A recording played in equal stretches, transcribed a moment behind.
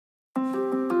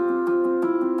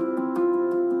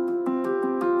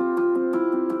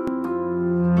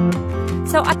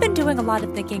So I've been doing a lot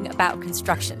of thinking about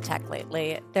construction tech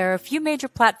lately. There are a few major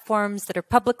platforms that are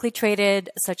publicly traded,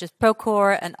 such as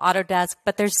Procore and Autodesk,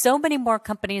 but there's so many more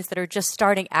companies that are just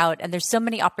starting out, and there's so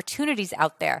many opportunities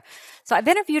out there. So I've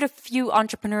interviewed a few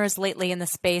entrepreneurs lately in the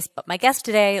space, but my guest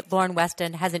today, Lauren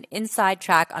Weston, has an inside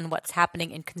track on what's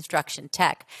happening in construction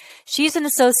tech. She's an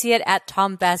associate at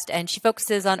Thomvest, and she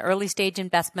focuses on early stage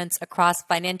investments across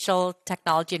financial,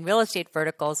 technology, and real estate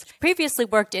verticals. Previously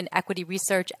worked in equity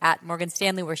research at Morgan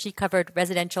Stanley, where she covered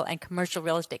residential and commercial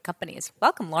real estate companies.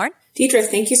 Welcome, Lauren. Deidre,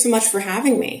 thank you so much for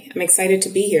having me. I'm excited to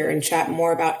be here and chat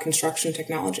more about construction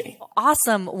technology.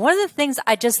 Awesome. One of the things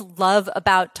I just love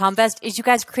about Thomvest is you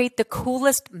guys create the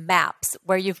coolest maps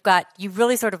where you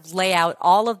really sort of lay out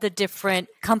all of the different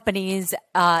companies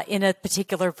in a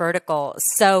particular vertical.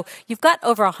 So you've got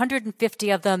over 150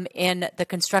 of them in the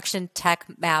construction tech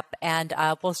map, and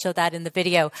we'll show that in the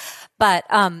video. But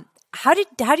how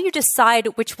do you decide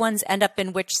which ones end up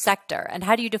in which sector, and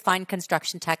how do you define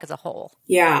construction tech as a whole?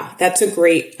 Yeah, that's a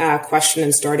great question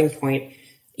and starting point.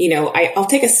 I'll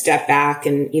take a step back,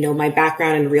 and my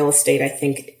background in real estate, I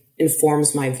think,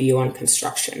 informs my view on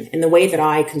construction. And the way that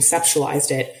I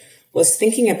conceptualized it was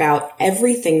thinking about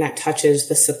everything that touches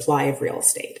the supply of real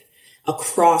estate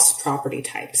across property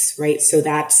types, right? So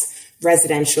that's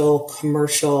residential,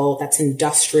 commercial, that's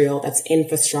industrial, that's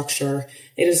infrastructure.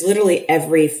 It is literally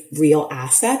every real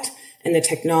asset and the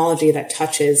technology that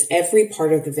touches every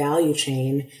part of the value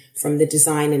chain, from the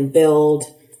design and build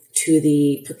to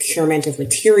the procurement of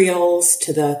materials,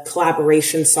 to the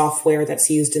collaboration software that's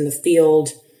used in the field,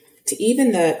 to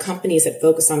even the companies that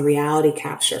focus on reality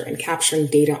capture and capturing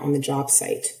data on the job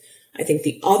site. I think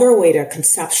the other way to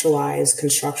conceptualize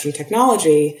construction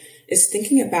technology is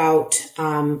thinking about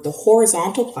the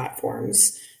horizontal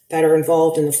platforms that are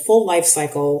involved in the full life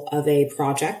cycle of a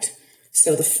project.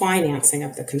 So the financing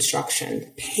of the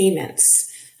construction, payments,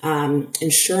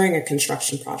 ensuring a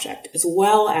construction project, as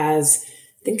well as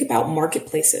think about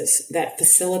marketplaces that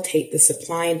facilitate the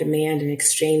supply and demand and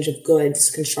exchange of goods,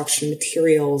 construction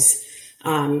materials,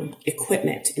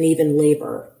 equipment, and even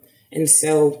labor. And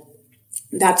so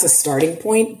that's a starting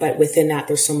point, but within that,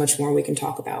 there's so much more we can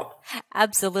talk about.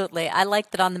 Absolutely. I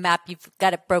like that on the map, you've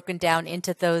got it broken down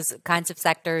into those kinds of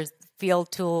sectors,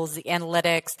 field tools, the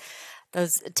analytics,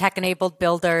 those tech-enabled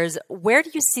builders. Where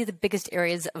do you see the biggest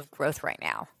areas of growth right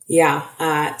now? Yeah,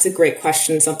 it's a great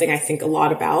question, something I think a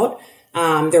lot about.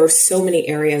 There are so many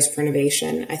areas for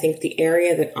innovation. I think the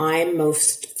area that I'm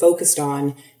most focused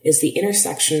on is the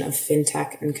intersection of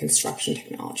fintech and construction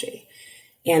technology,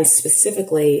 and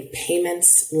specifically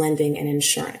payments, lending, and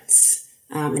insurance,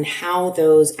 and how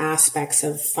those aspects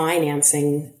of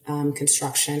financing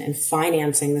construction and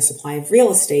financing the supply of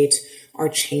real estate are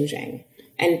changing.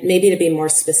 And maybe to be more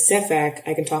specific,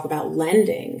 I can talk about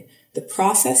lending. The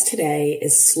process today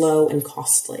is slow and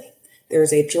costly.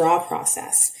 There's a draw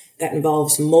process that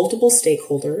involves multiple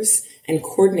stakeholders and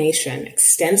coordination,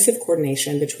 extensive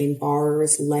coordination between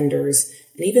borrowers, lenders,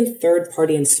 and even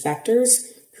third-party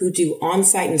inspectors who do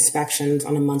on-site inspections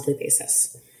on a monthly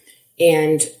basis.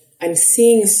 And I'm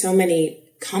seeing so many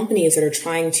companies that are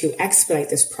trying to expedite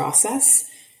this process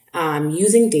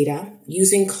using data,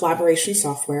 using collaboration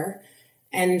software.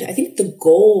 And I think the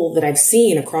goal that I've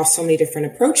seen across so many different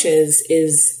approaches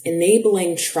is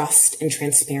enabling trust and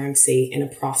transparency in a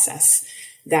process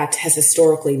that has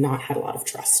historically not had a lot of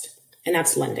trust. And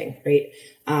that's lending, right?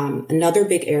 Another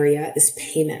big area is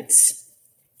payments.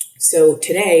 So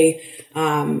today,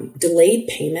 delayed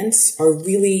payments are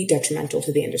really detrimental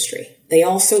to the industry. They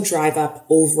also drive up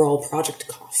overall project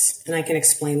costs, and I can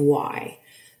explain why.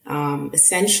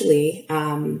 Essentially,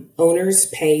 owners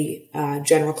pay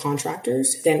general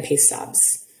contractors, then pay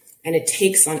subs. And it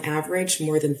takes on average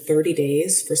more than 30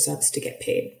 days for subs to get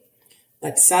paid.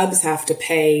 But subs have to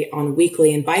pay on a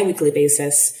weekly and biweekly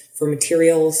basis for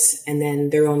materials and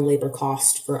then their own labor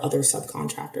cost for other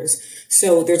subcontractors.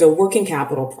 So there's a working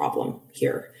capital problem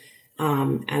here.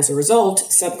 As a result,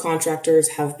 subcontractors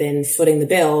have been footing the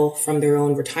bill from their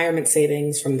own retirement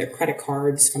savings, from their credit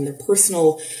cards, from their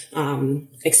personal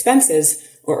expenses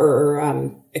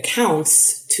or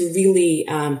accounts to really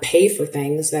pay for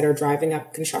things that are driving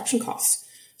up construction costs.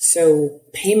 So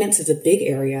payments is a big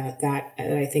area that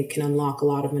I think can unlock a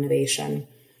lot of innovation.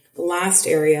 The last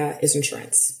area is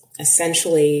insurance.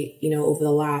 Essentially, over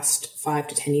the last 5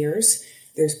 to 10 years,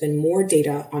 there's been more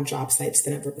data on job sites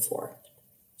than ever before.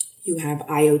 You have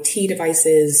IoT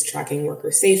devices tracking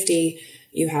worker safety.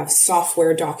 You have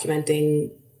software documenting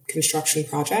construction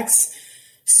projects.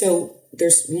 So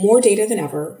there's more data than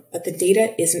ever, but the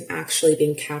data isn't actually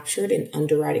being captured in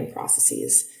underwriting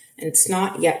processes. And it's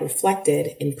not yet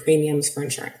reflected in premiums for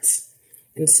insurance.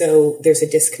 And so there's a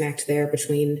disconnect there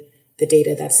between the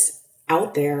data that's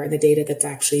out there and the data that's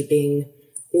actually being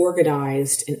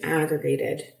organized and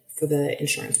aggregated for the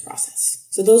insurance process.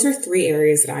 So those are three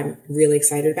areas that I'm really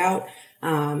excited about.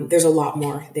 There's a lot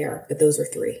more there, but those are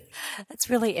three. That's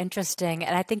really interesting.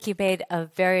 And I think you made a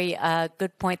very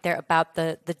good point there about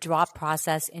the drop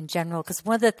process in general. Because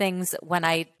one of the things when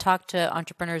I talk to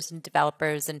entrepreneurs and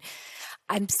developers, and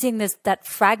I'm seeing that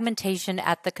fragmentation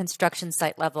at the construction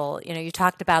site level. You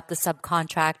talked about the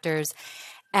subcontractors.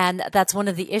 And that's one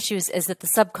of the issues, is that the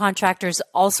subcontractors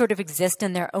all sort of exist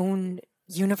in their own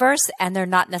universe, and they're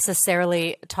not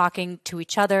necessarily talking to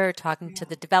each other, talking to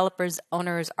the developers,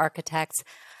 owners, architects.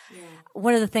 Yeah.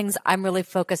 One of the things I'm really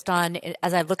focused on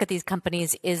as I look at these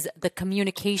companies is the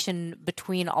communication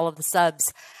between all of the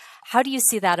subs. How do you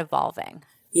see that evolving?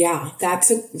 Yeah,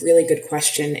 that's a really good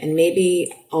question. And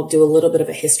maybe I'll do a little bit of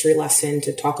a history lesson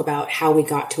to talk about how we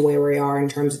got to where we are in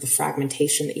terms of the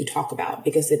fragmentation that you talk about,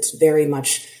 because it's very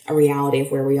much a reality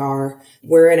of where we are.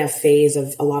 We're in a phase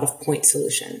of a lot of point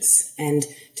solutions. And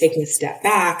taking a step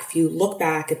back, if you look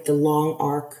back at the long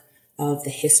arc of the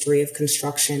history of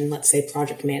construction, let's say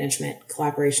project management,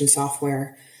 collaboration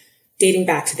software, dating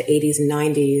back to the 80s and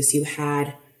 90s, you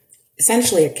had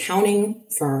essentially accounting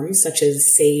firms such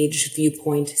as Sage,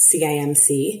 Viewpoint,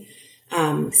 CIMC,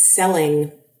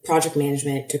 selling project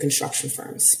management to construction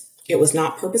firms. It was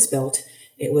not purpose-built.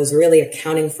 It was really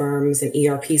accounting firms and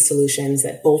ERP solutions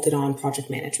that bolted on project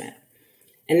management.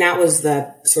 And that was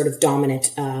the sort of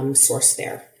dominant source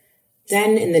there.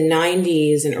 Then in the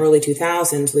 90s and early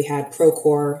 2000s, we had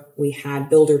Procore, we had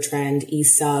Buildertrend,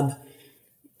 eSub,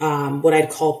 what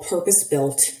I'd call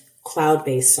purpose-built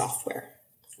cloud-based software,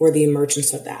 or the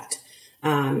emergence of that.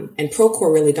 And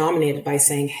Procore really dominated by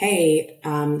saying, hey,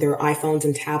 there are iPhones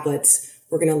and tablets.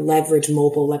 We're going to leverage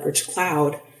mobile, leverage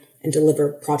cloud, and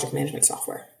deliver project management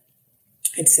software.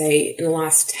 I'd say in the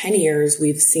last 10 years,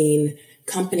 we've seen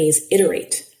companies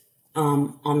iterate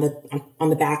on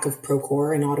the back of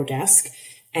Procore and Autodesk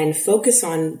and focus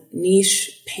on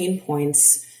niche pain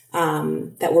points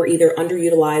that were either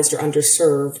underutilized or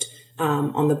underserved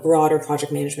on the broader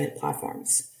project management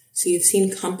platforms. So you've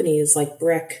seen companies like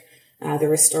Brick,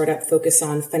 they're a startup focused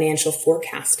on financial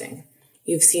forecasting.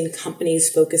 You've seen companies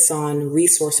focus on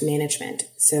resource management.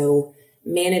 So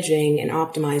managing and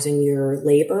optimizing your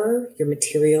labor, your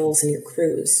materials, and your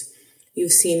crews.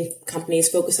 You've seen companies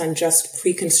focus on just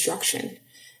pre-construction.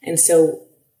 And so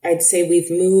I'd say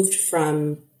we've moved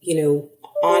from,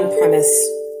 on-premise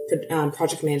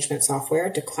project management software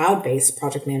to cloud-based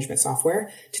project management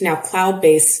software to now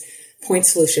cloud-based point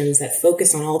solutions that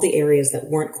focus on all the areas that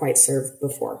weren't quite served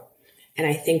before. And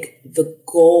I think the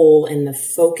goal and the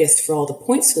focus for all the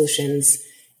point solutions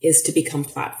is to become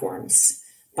platforms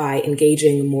by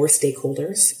engaging more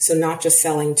stakeholders. So not just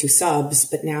selling to subs,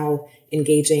 but now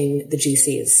engaging the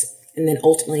GCs and then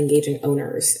ultimately engaging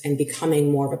owners and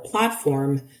becoming more of a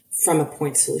platform from a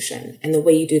point solution. And the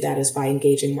way you do that is by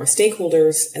engaging more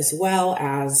stakeholders, as well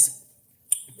as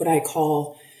what I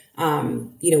call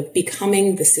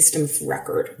becoming the system of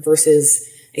record versus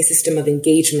a system of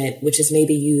engagement, which is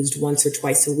maybe used once or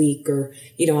twice a week or,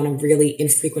 on a really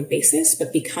infrequent basis,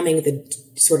 but becoming the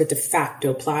sort of de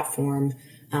facto platform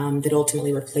that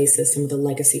ultimately replaces some of the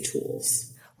legacy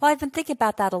tools. Well, I've been thinking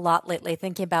about that a lot lately,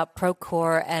 thinking about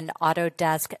Procore and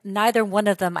Autodesk. Neither one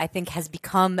of them, I think, has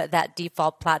become that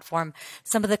default platform.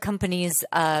 Some of the companies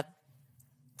kind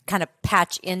of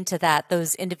patch into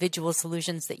those individual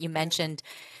solutions that you mentioned.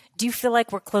 Do you feel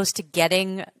like we're close to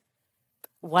getting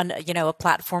one, a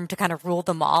platform to kind of rule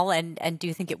them all? And do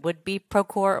you think it would be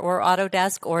Procore or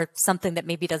Autodesk, or something that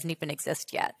maybe doesn't even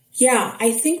exist yet? Yeah,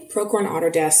 I think Procore and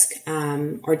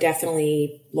Autodesk are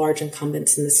definitely large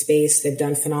incumbents in the space. They've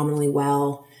done phenomenally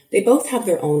well. They both have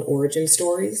their own origin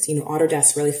stories.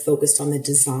 Autodesk really focused on the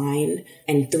design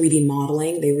and 3D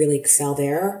modeling. They really excel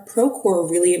there. Procore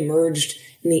really emerged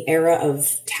in the era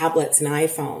of tablets and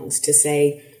iPhones to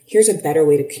say, here's a better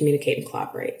way to communicate and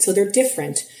collaborate. So they're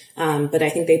different, but I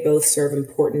think they both serve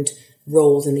important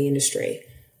roles in the industry.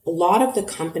 A lot of the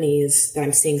companies that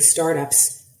I'm seeing,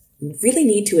 startups, really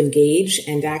need to engage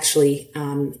and actually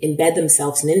embed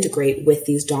themselves and integrate with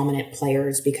these dominant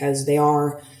players, because they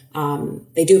do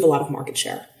have a lot of market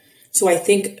share. So I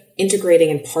think integrating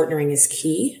and partnering is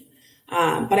key.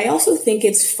 But I also think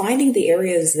it's finding the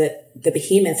areas that the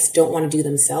behemoths don't want to do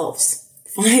themselves.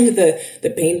 Find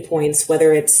the pain points,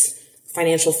 whether it's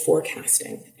financial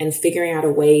forecasting and figuring out a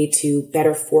way to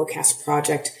better forecast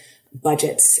project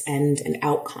budgets and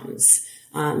outcomes.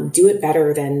 Do it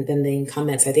better than the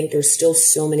incumbents. I think there's still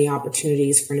so many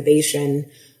opportunities for innovation,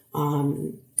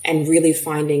 and really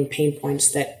finding pain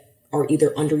points that are either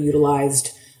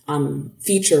underutilized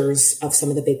features of some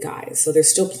of the big guys. So there's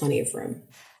still plenty of room.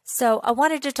 So I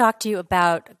wanted to talk to you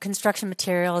about construction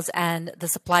materials and the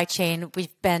supply chain.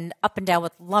 We've been up and down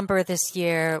with lumber this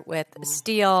year, with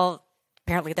steel.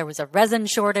 Apparently there was a resin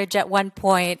shortage at one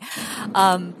point.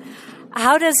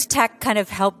 How does tech kind of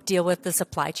help deal with the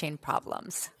supply chain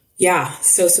problems? Yeah,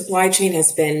 so supply chain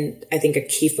has been, I think, a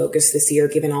key focus this year,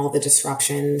 given all the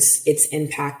disruptions. It's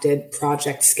impacted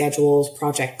project schedules,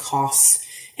 project costs,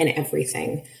 and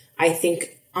everything. I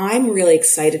think I'm really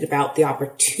excited about the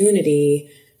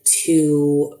opportunity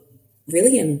to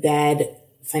really embed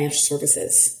financial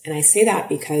services. And I say that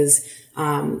because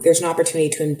there's an opportunity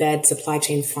to embed supply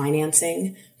chain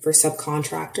financing for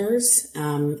subcontractors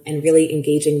and really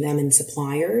engaging them in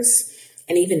suppliers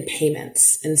and even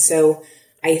payments. And so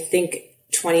I think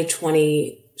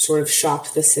 2020 sort of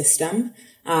shocked the system,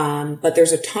 but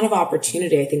there's a ton of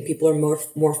opportunity. I think people are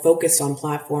more focused on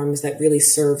platforms that really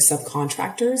serve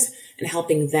subcontractors and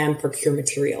helping them procure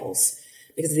materials.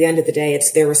 Because at the end of the day,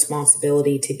 it's their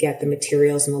responsibility to get the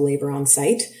materials and the labor on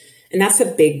site. And that's a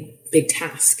big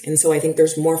task. And so I think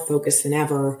there's more focus than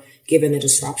ever, given the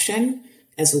disruption,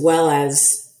 as well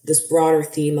as this broader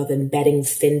theme of embedding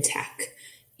fintech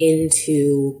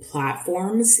into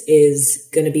platforms is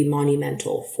going to be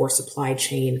monumental for supply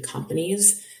chain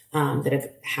companies that have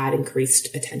had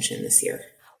increased attention this year.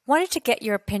 Wanted to get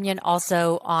your opinion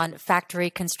also on factory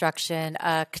construction.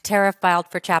 Katera filed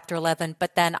for Chapter 11,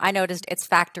 but then I noticed its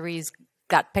factories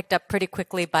got picked up pretty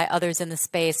quickly by others in the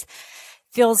space.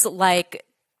 Feels like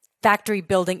factory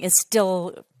building is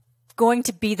still going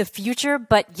to be the future,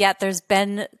 but yet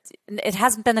it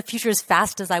hasn't been the future as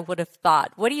fast as I would have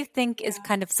thought. What do you think is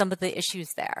kind of some of the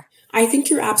issues there? I think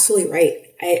you're absolutely right.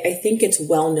 I think it's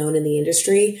well known in the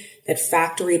industry that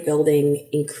factory building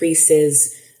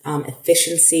increases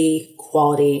efficiency,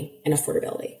 quality, and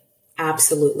affordability.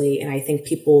 Absolutely. And I think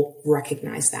people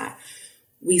recognize that.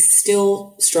 We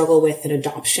still struggle with an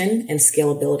adoption and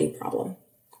scalability problem,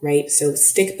 right? So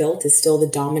stick built is still the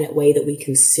dominant way that we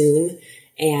consume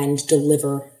and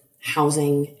deliver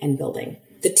housing and building.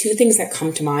 The two things that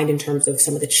come to mind in terms of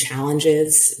some of the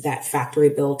challenges that factory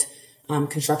built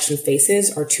construction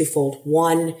faces are twofold.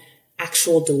 One,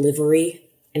 actual delivery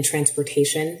and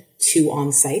transportation to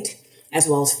on-site, as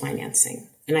well as financing.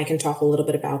 And I can talk a little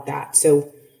bit about that.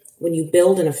 So when you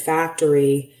build in a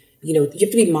factory, you have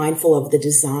to be mindful of the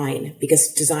design,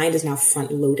 because design is now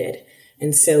front loaded.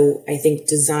 And so I think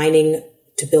designing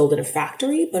to build in a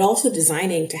factory, but also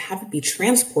designing to have it be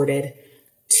transported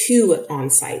to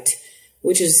on-site,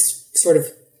 which is sort of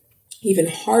even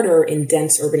harder in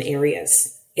dense urban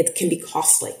areas. It can be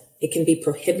costly. It can be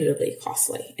prohibitively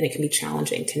costly, and it can be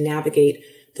challenging to navigate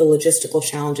the logistical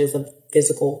challenges of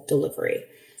physical delivery.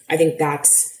 I think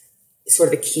that's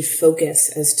sort of a key focus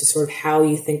as to sort of how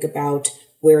you think about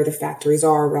where the factories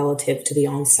are relative to the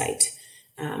on-site.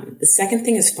 The second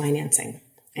thing is financing.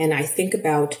 And I think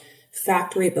about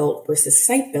factory built versus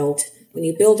site built. When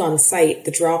you build on site,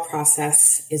 the draw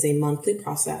process is a monthly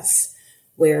process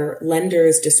where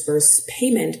lenders disperse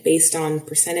payment based on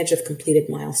percentage of completed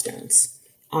milestones.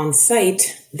 On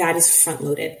site, that is front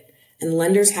loaded, and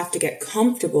lenders have to get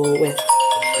comfortable with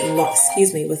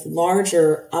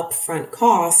larger upfront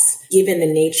costs given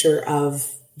the nature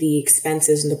of the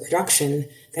expenses and the production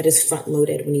that is front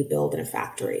loaded when you build in a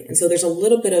factory. And so there's a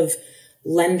little bit of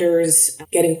lenders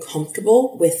getting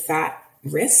comfortable with that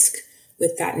risk,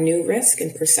 with that new risk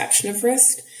and perception of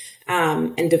risk,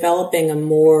 and developing a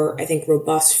more, I think,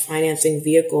 robust financing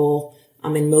vehicle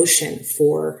in motion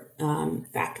for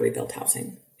factory built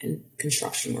housing and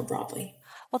construction more broadly.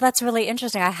 Well, that's really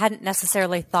interesting. I hadn't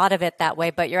necessarily thought of it that way,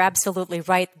 but you're absolutely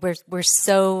right. We're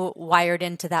so wired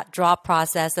into that draw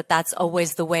process that that's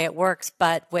always the way it works.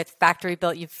 But with factory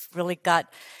built, you've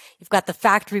got the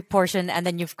factory portion, and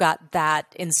then you've got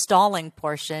that installing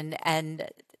portion, and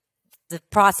the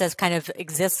process kind of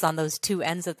exists on those two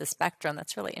ends of the spectrum.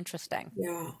 That's really interesting.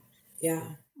 Yeah.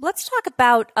 Let's talk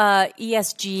about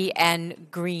ESG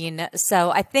and green. So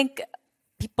I think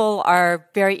people are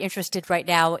very interested right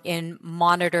now in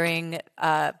monitoring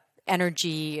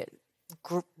energy,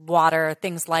 water,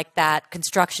 things like that.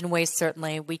 Construction waste,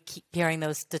 certainly. We keep hearing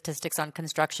those statistics on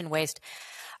construction waste.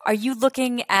 Are you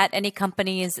looking at any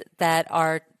companies that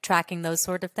are tracking those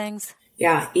sort of things?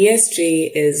 Yeah,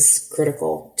 ESG is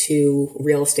critical to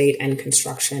real estate and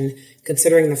construction,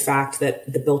 considering the fact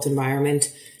that the built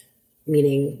environment,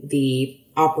 meaning the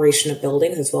operation of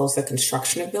buildings as well as the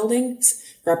construction of buildings,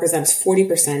 represents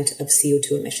 40% of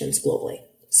CO2 emissions globally.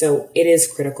 So it is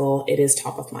critical. It is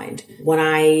top of mind. When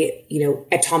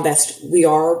at Thomvest, we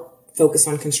are focused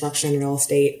on construction and real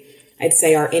estate. I'd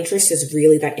say our interest is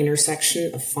really that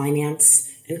intersection of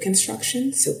finance and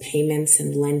construction, so payments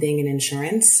and lending and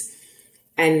insurance.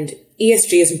 And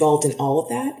ESG is involved in all of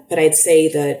that, but I'd say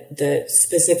that the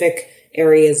specific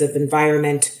areas of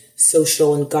environment,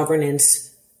 social, and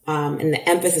governance, and the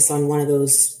emphasis on one of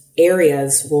those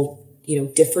areas will,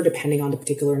 differ depending on the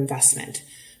particular investment.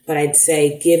 But I'd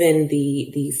say, given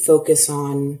the focus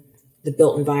on the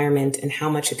built environment and how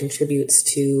much it contributes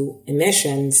to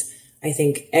emissions, I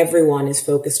think everyone is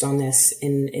focused on this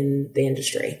in the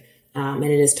industry, and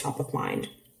it is top of mind.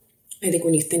 I think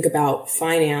when you think about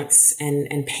finance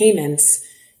and payments,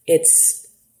 it's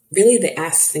really the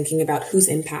S, thinking about who's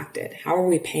impacted. How are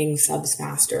we paying subs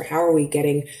faster? How are we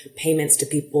getting payments to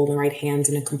people in the right hands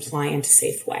in a compliant,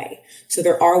 safe way? So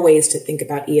there are ways to think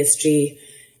about ESG,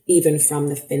 even from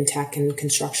the fintech and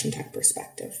construction tech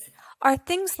perspective. Are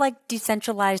things like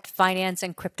decentralized finance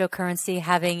and cryptocurrency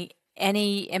having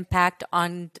any impact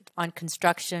on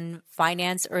construction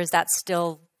finance, or is that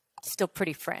still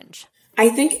pretty fringe? I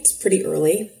think it's pretty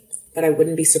early, but I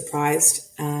wouldn't be surprised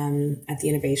at the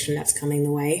innovation that's coming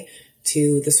the way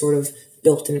to the sort of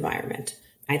built environment.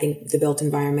 I think the built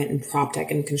environment and prop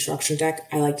tech and construction tech,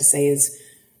 I like to say is,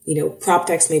 prop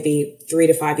tech's maybe 3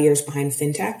 to 5 years behind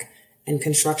fintech, and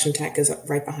construction tech is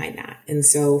right behind that. And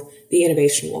so the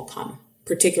innovation will come,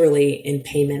 particularly in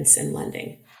payments and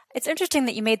lending. It's interesting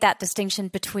that you made that distinction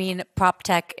between prop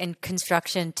tech and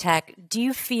construction tech. Do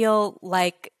you feel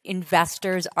like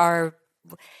investors are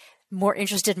more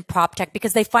interested in prop tech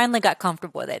because they finally got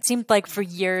comfortable with it? It seemed like for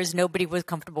years nobody was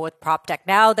comfortable with prop tech.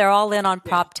 Now they're all in on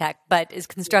prop tech, but is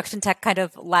construction tech kind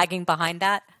of lagging behind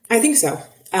that? I think so.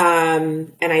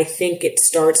 And I think it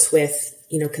starts with,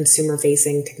 consumer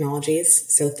facing technologies.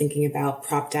 So thinking about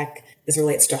prop tech as it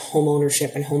relates to home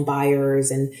ownership and home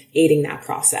buyers and aiding that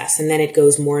process. And then it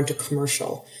goes more into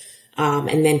commercial.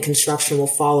 And then construction will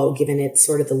follow, given it's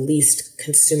sort of the least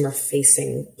consumer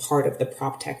facing part of the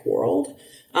prop tech world,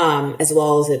 as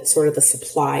well as it's sort of the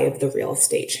supply of the real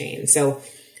estate chain. So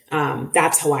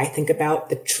that's how I think about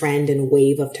the trend and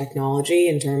wave of technology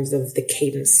in terms of the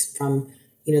cadence from,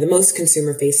 the most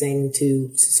consumer facing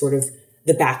to sort of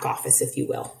the back office, if you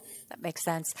will. That makes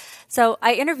sense. So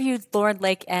I interviewed Lauren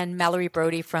Lake and Mallory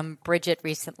Brody from Bridget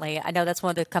recently. I know that's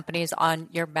one of the companies on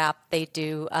your map. They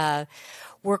do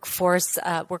workforce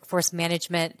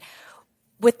management.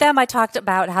 With them, I talked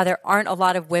about how there aren't a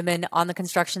lot of women on the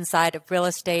construction side of real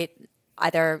estate,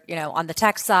 either on the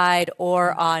tech side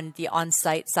or on the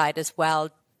on-site side as well.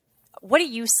 What are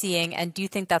you seeing, and do you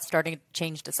think that's starting to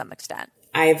change to some extent?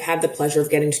 I've had the pleasure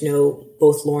of getting to know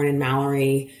both Lauren and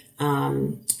Mallory,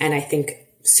 and I think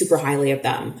super highly of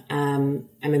them. I'm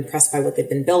impressed by what they've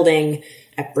been building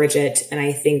at Bridget, and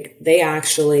I think they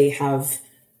actually have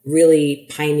really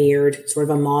pioneered sort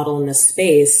of a model in this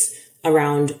space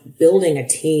around building a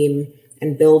team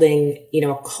and building,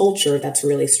 a culture that's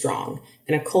really strong,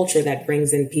 and a culture that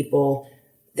brings in people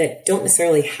that don't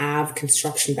necessarily have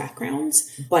construction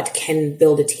backgrounds, but can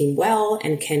build a team well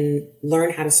and can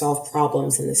learn how to solve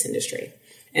problems in this industry.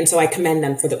 And so I commend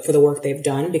them for the work they've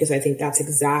done, because I think that's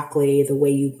exactly the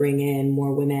way you bring in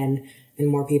more women and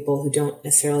more people who don't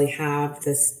necessarily have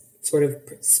this sort of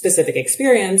specific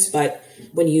experience. But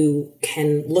when you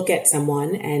can look at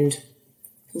someone and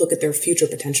look at their future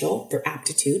potential, their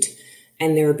aptitude,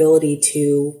 and their ability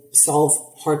to solve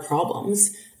hard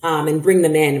problems, and bring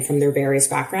them in from their various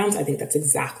backgrounds, I think that's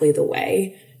exactly the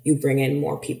way you bring in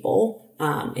more people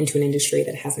into an industry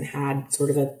that hasn't had sort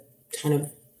of a ton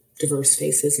of diverse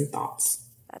faces and thoughts.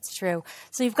 That's true.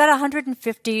 So you've got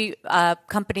 150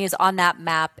 companies on that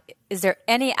map. Is there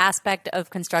any aspect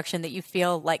of construction that you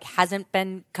feel like hasn't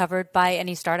been covered by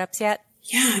any startups yet?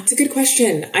 Yeah, it's a good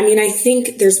question. I mean, I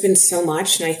think there's been so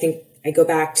much, and I think I go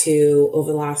back to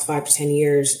over the last 5 to 10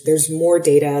 years, there's more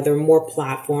data, there are more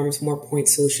platforms, more point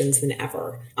solutions than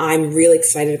ever. I'm really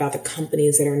excited about the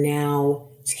companies that are now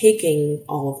taking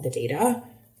all of the data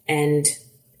and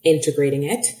integrating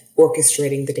it,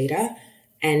 orchestrating the data,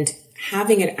 and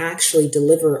having it actually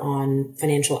deliver on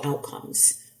financial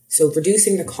outcomes. So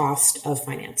reducing the cost of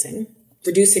financing,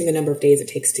 reducing the number of days it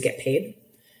takes to get paid,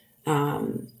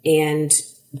 and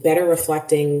better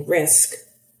reflecting risk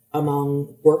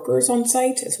among workers on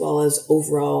site as well as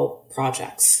overall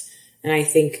projects. And I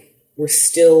think we're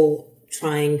still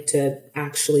trying to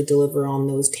actually deliver on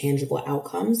those tangible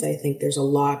outcomes. I think there's a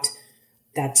lot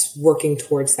that's working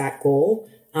towards that goal.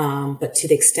 But to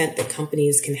the extent that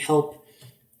companies can help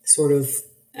sort of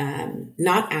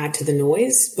not add to the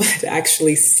noise, but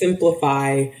actually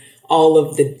simplify all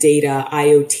of the data,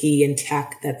 IoT and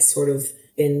tech that's sort of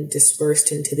been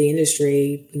dispersed into the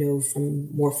industry,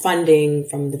 from more funding,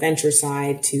 from the venture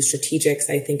side to strategics.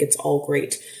 I think it's all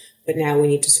great. But now we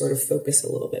need to sort of focus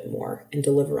a little bit more and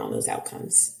deliver on those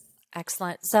outcomes.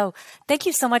 Excellent. So thank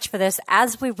you so much for this.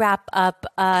 As we wrap up,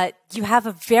 you have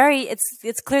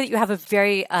it's clear that you have a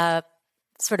very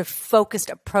sort of focused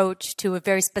approach to a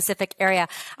very specific area.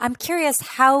 I'm curious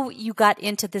how you got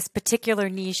into this particular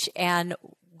niche and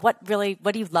what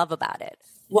do you love about it?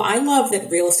 Well, I love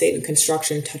that real estate and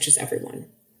construction touches everyone.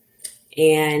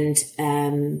 And,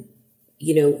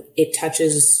 it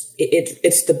touches,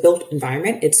 it's the built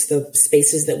environment. It's the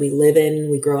spaces that we live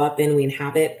in, we grow up in, we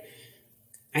inhabit.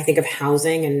 I think of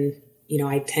housing and,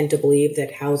 I tend to believe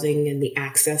that housing and the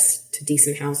access to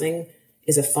decent housing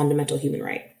is a fundamental human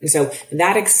right. And so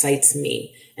that excites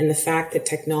me. And the fact that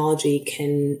technology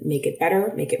can make it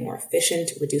better, make it more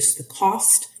efficient, reduce the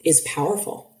cost is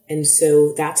powerful. And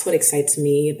so that's what excites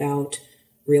me about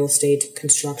real estate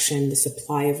construction, the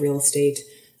supply of real estate.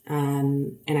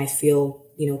 And I feel,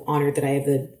 honored that I have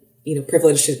the,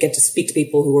 privilege to get to speak to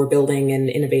people who are building and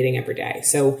innovating every day.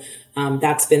 So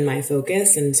that's been my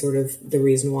focus and sort of the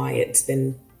reason why it's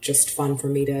been just fun for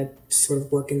me to sort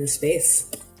of work in this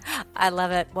space. I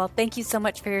love it. Well, thank you so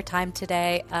much for your time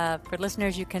today. For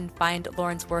listeners, you can find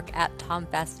Lauren's work at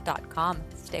thomvest.com.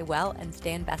 Stay well and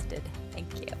stay invested.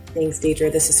 Thank you. Thanks,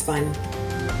 Deidre. This is fun.